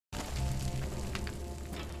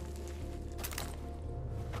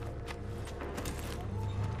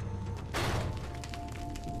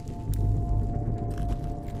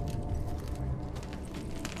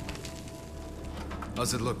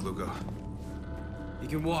How's it look, Lugo? You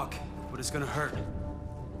can walk, but it's gonna hurt.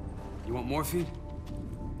 You want morphine?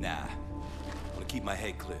 Nah. I wanna keep my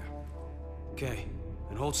head clear. Okay,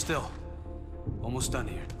 then hold still. Almost done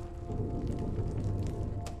here.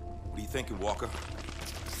 What are you thinking, Walker? I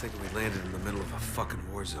was thinking we landed in the middle of a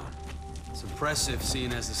fucking war zone. It's impressive,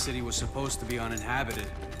 seeing as the city was supposed to be uninhabited.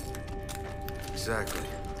 Exactly.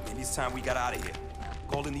 Maybe it's time we got out of here.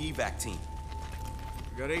 Call in the evac team.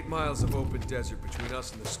 We got 8 miles of open desert between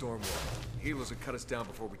us and the storm wall. Helos would cut us down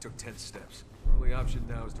before we took 10 steps. Our only option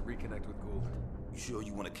now is to reconnect with Gould. You sure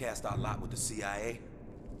you want to cast our lot with the CIA?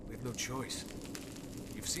 We have no choice.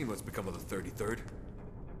 You've seen what's become of the 33rd.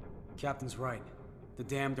 Captain's right. The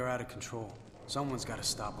damned are out of control. Someone's gotta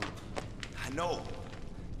stop them. I know.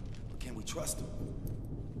 But can we trust him?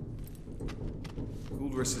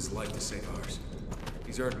 Gould risked his life to save ours.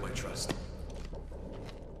 He's earned my trust.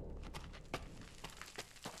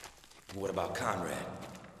 What about Conrad?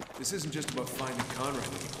 This isn't just about finding Conrad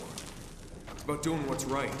anymore. It's about doing what's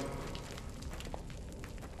right.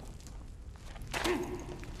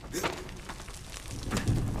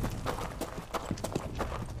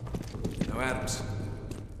 Now, Adams,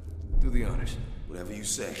 do the honors. Whatever you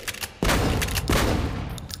say.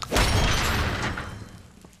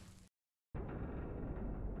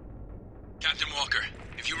 Captain Walker,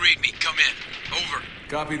 if you read me, come in. Over.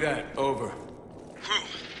 Copy that. Over. Whew.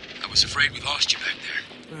 I was afraid we lost you back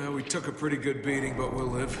there. We took a pretty good beating, but we'll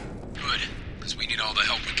live. Good, because we need all the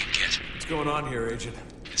help we can get. What's going on here, Agent?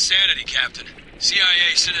 Insanity, Captain.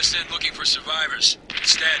 CIA sent us in looking for survivors.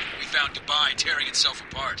 Instead, we found Dubai tearing itself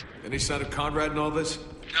apart. Any sign of Conrad in all this?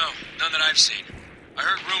 No, none that I've seen. I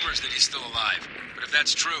heard rumors that he's still alive, but if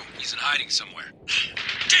that's true, he's in hiding somewhere.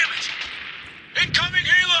 Damn it! Incoming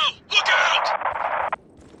helo! Look out!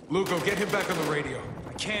 Lugo, get him back on the radio.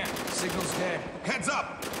 I can't. Signal's dead. Heads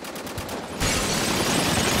up!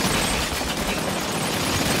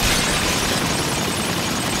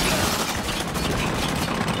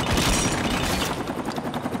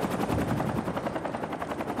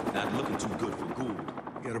 Not looking too good for Gould.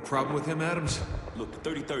 You got a problem with him, Adams? Look, the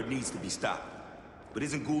 33rd needs to be stopped. But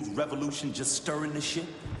isn't Gould's revolution just stirring the shit?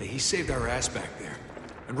 Hey, he saved our ass back there.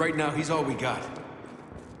 And right now, he's all we got.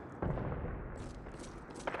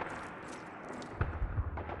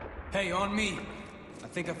 Hey, on me. I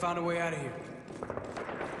think I found a way out of here.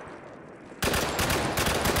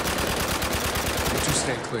 You two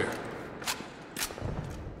stay clear.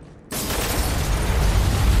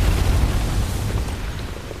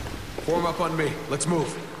 Form up on me. Let's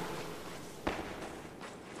move.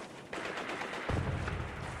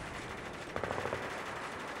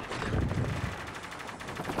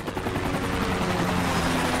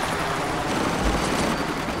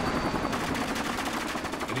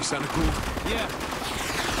 Any sign of Gould? Yeah.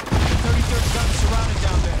 The 33rd got surrounded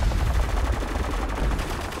down there.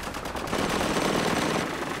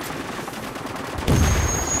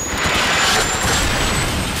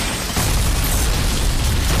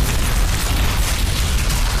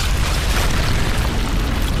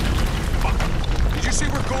 Did you see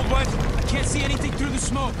where Gould went? I can't see anything through the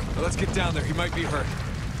smoke. Well, let's get down there. He might be hurt.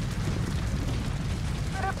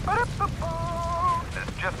 This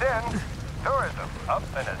just in. Tourism up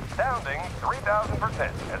an astounding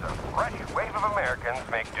 3,000% as a fresh wave of Americans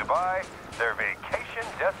make Dubai their vacation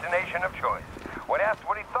destination of choice. When asked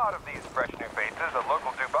what he thought of these fresh new faces, a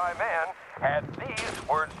local Dubai man had these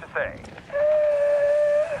words to say.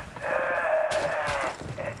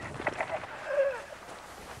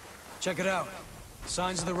 Check it out.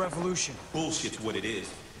 Signs of the revolution. Bullshit's what it is.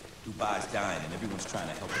 Dubai's dying and everyone's trying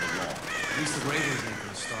to help it along. At least the Ravens ain't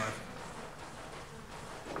gonna starve.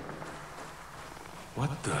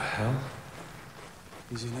 What the hell?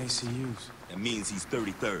 He's in ACUs. That means he's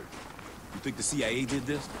 33rd. You think the CIA did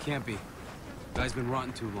this? Can't be. Guy's been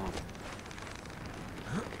rotting too long.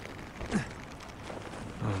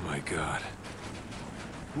 Oh my God.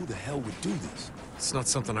 Who the hell would do this? It's not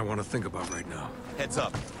something I want to think about right now. Heads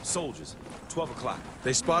up. Soldiers. 12 o'clock.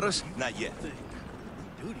 They spot us? Not yet. Do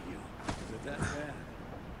to you? Is it that bad?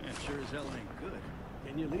 Yeah, sure as hell ain't good.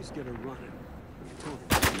 Can you at least get her running?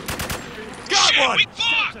 Got Shit, one! we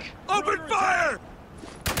fuck! Open fire!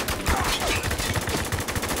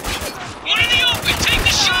 One in the open! Take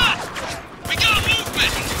the shot! We got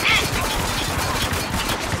movement!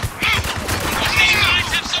 Does these guys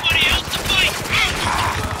have somebody else to fight?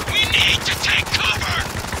 We need to take cover!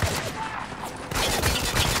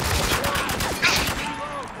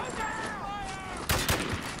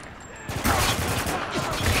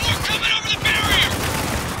 More coming over the barrier!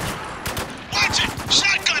 Watch it!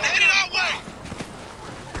 Shotgun headed our way!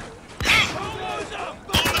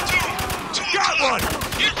 On the two! Got one!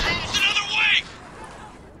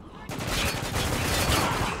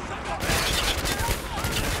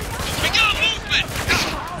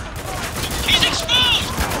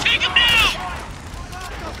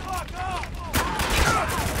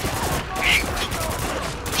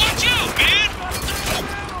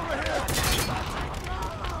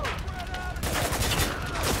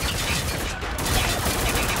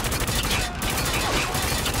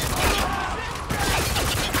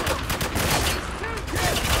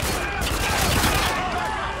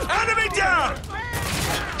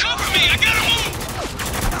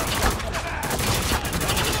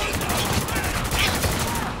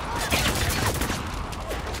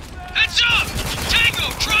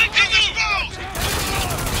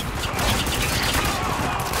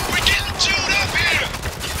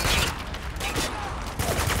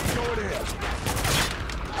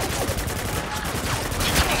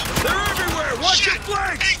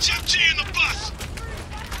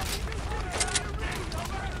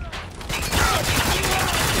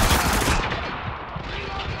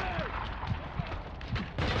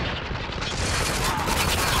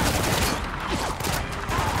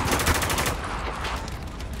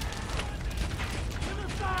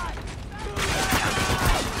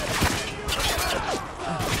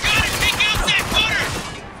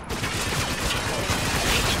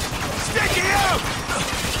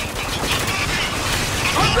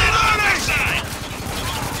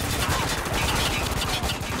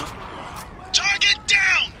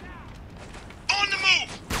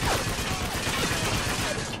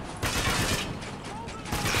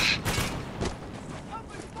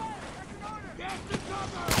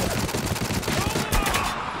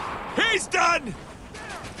 gun!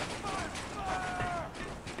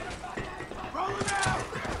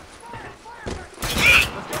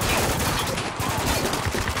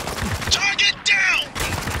 Target down!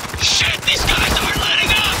 Shit, these guys aren't letting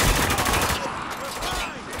up!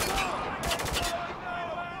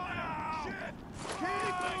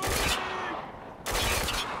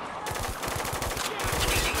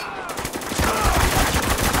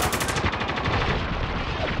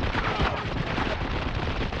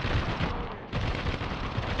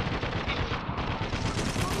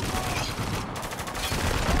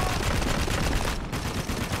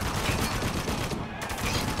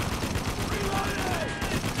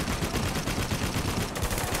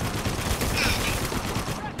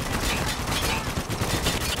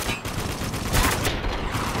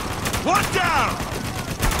 One down!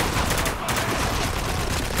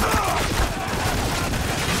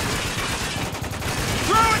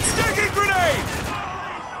 Throw it, stinking grenade!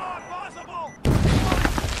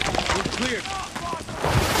 We're cleared.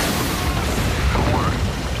 Don't worry.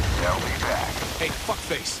 They'll be back. Hey,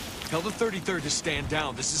 fuckface. Tell the 33rd to stand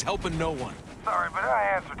down. This is helping no one. Sorry, but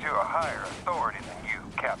I answer to a higher authority than you,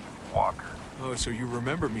 Captain Walker. Oh, so you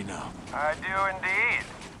remember me now. I do indeed.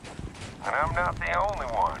 And I'm not the only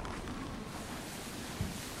one.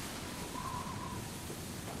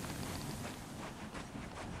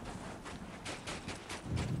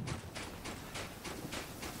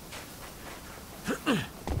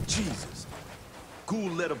 Jesus.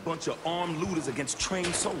 Gould led a bunch of armed looters against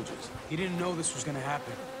trained soldiers. He didn't know this was gonna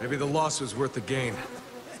happen. Maybe the loss was worth the gain.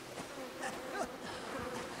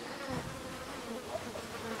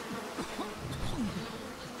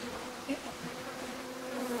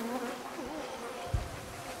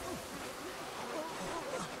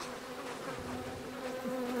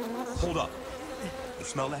 Hold up. You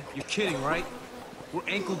smell that? You're kidding, right? We're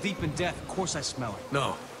ankle deep in death. Of course I smell it.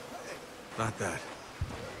 No, not that.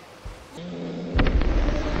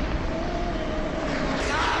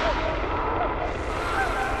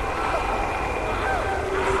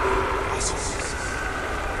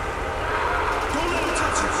 Don't let him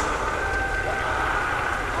touch us!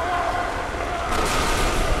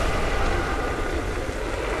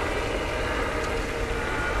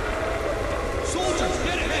 Soldiers,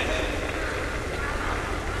 get ahead!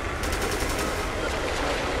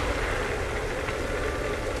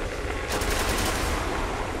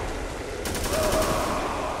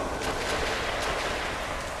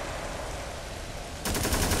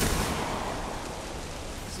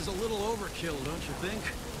 This is a little overkill, don't you think?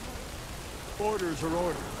 Orders are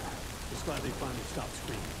orders. Just glad they finally stopped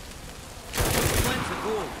screaming. What's the plan for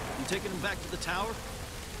Gould? You taking him back to the tower?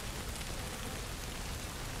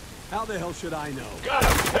 How the hell should I know?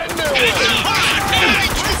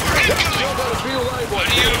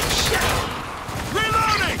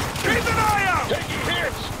 Reloading! Keep an eye out!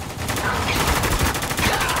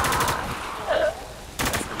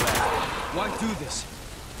 Why do this?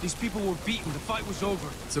 These people were beaten. The fight was over.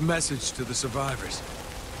 It's a message to the survivors.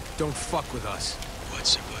 Don't fuck with us. What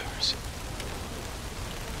survivors?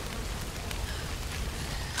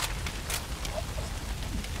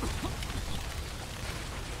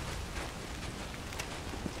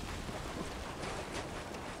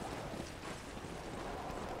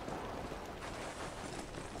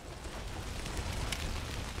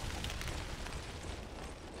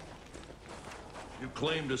 You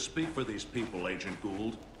claim to speak for these people, Agent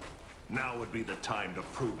Gould. Now would be the time to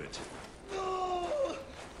prove it. No!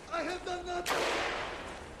 I have done nothing!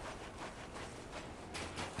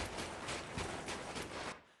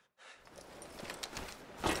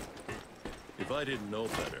 If I didn't know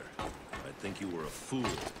better, I'd think you were a fool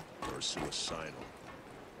or suicidal.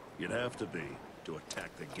 You'd have to be to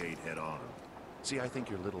attack the gate head-on. See, I think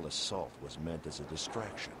your little assault was meant as a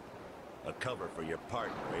distraction. A cover for your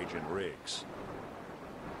partner, Agent Riggs.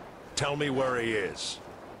 Tell me where he is.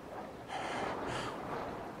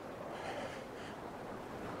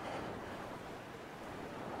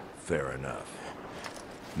 Fair enough.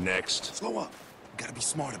 Next. Slow up. We gotta be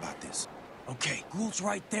smart about this. Okay, Gould's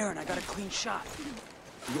right there, and I got a clean shot.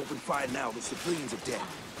 We open fire now, the civilians are dead.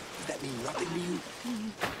 Does that mean nothing to you?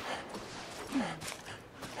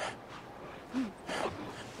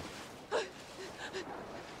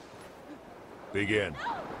 Begin.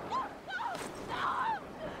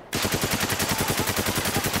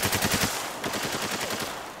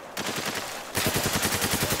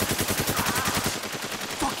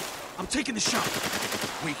 Fuck it! I'm taking the shot.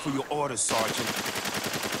 Wait for your orders, Sergeant.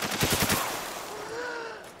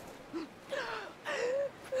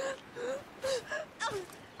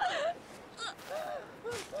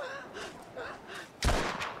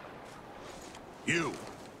 You.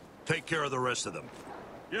 Take care of the rest of them.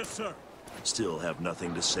 Yes, sir. Still have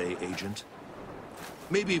nothing to say, Agent?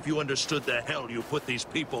 Maybe if you understood the hell you put these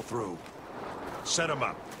people through. Set them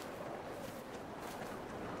up.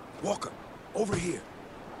 Walker, over here.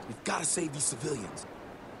 We've got to save these civilians.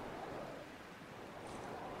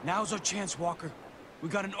 Now's our chance, Walker. We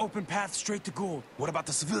got an open path straight to Gould. What about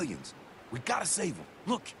the civilians? We gotta save them.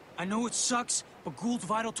 Look, I know it sucks, but Gould's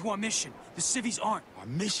vital to our mission. The civvies aren't. Our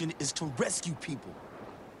mission is to rescue people.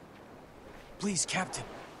 Please, Captain.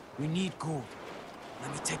 We need Gould.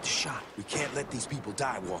 Let me take the shot. We can't let these people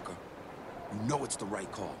die, Walker. You know it's the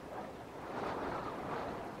right call.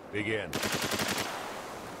 Begin.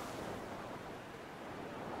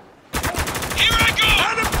 Here I go!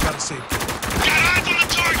 Adam! Gotta save people. Got eyes on the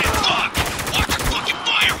target! Fuck! Walker, fucking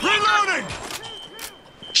fire! Reloading!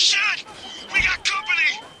 Shit! We got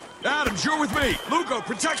company! Adams, you're with me. Lugo,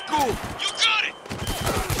 protect Gould. You got it!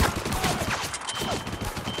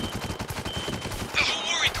 Don't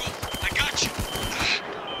worry, Gould. I got you.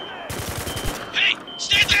 Hey!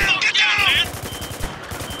 Stay down! Get down, man!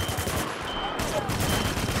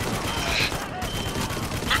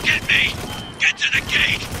 Forget me! Get to the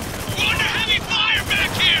gate! We're under heavy fire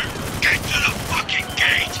back here! Get to the fucking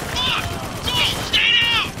gate! Fuck! Gould, stay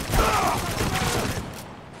down!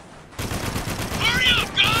 Hurry up,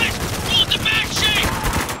 guys! Gould's in back shape!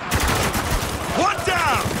 One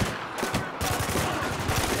down!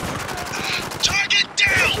 Target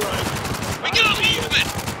down! We got movement!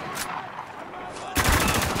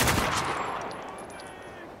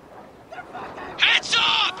 Heads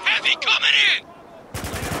up! Heavy coming in!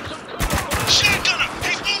 Shotgunner!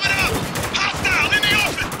 He's moving up! Hostile in the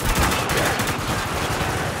open!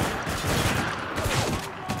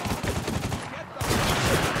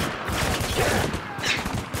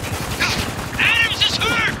 Adams is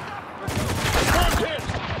hurt!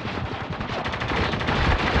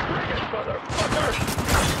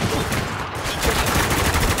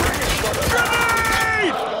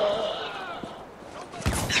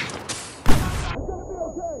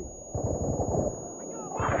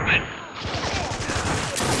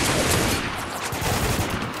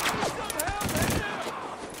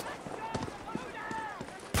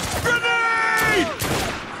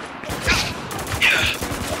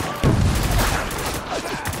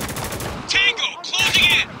 Tango, closing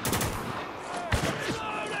in!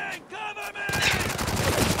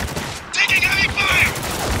 Taking heavy fire!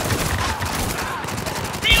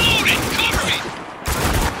 Reloading! Cover me!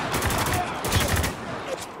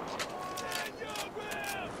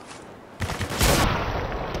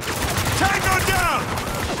 Tango down!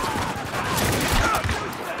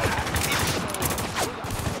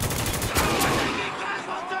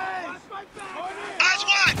 Eyes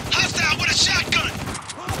wide! Hostile with a shotgun!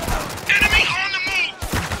 Enemy on the move!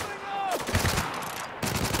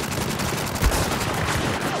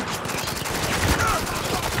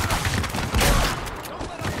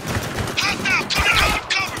 Hostile coming out of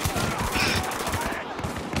cover!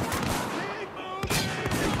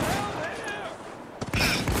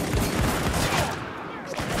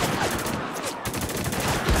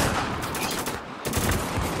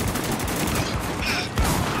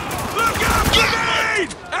 Look out!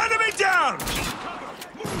 Grenade! Enemy down!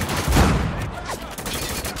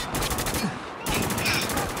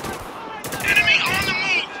 Enemy on the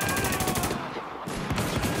move!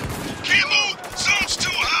 Can't move! Zone's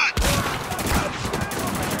too hot!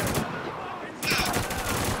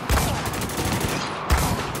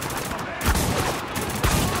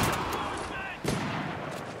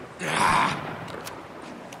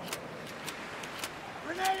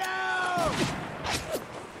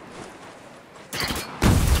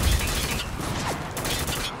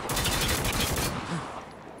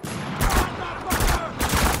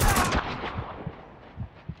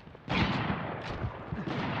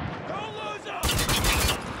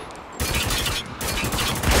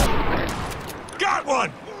 Got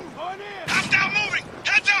one! Hostile moving!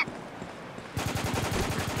 Heads up!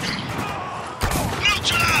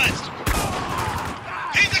 Neutralized!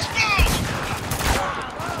 He's exposed!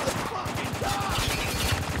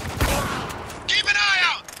 Keep an eye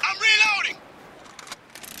out! I'm reloading!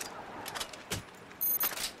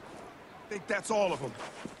 Think that's all of them.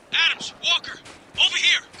 Adams, Walker, over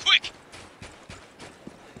here, quick!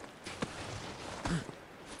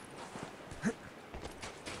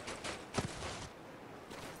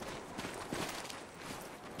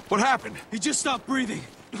 What happened? He just stopped breathing.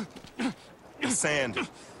 Sand.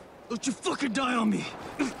 Don't you fucking die on me.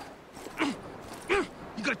 You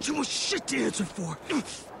got too much shit to answer for.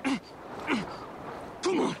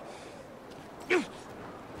 Come on. You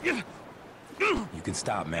can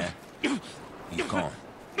stop, man. He's gone.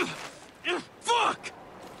 Fuck!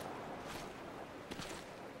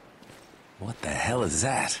 What the hell is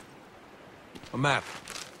that? A map.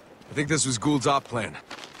 I think this was Gould's op plan.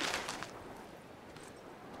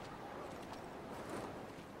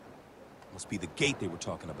 Must be the gate they were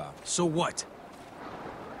talking about. So what?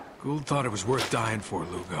 Gould thought it was worth dying for,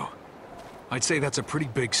 Lugo. I'd say that's a pretty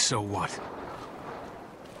big so what.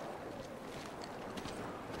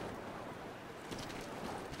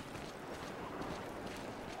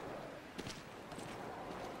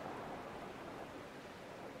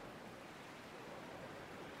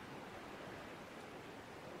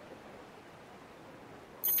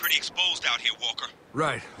 We're pretty exposed out here, Walker.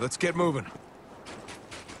 Right, let's get moving.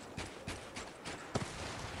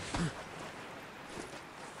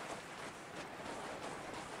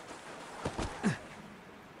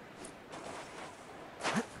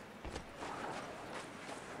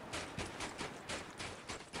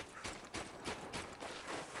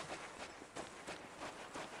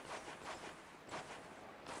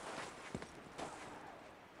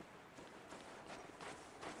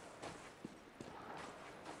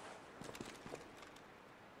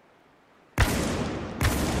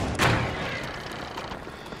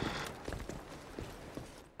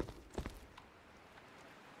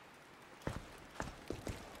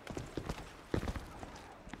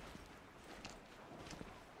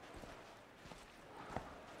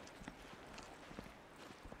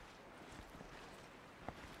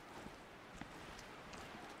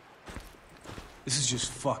 This is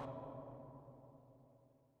just fucked.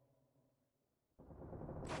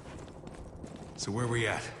 So where we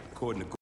at? According to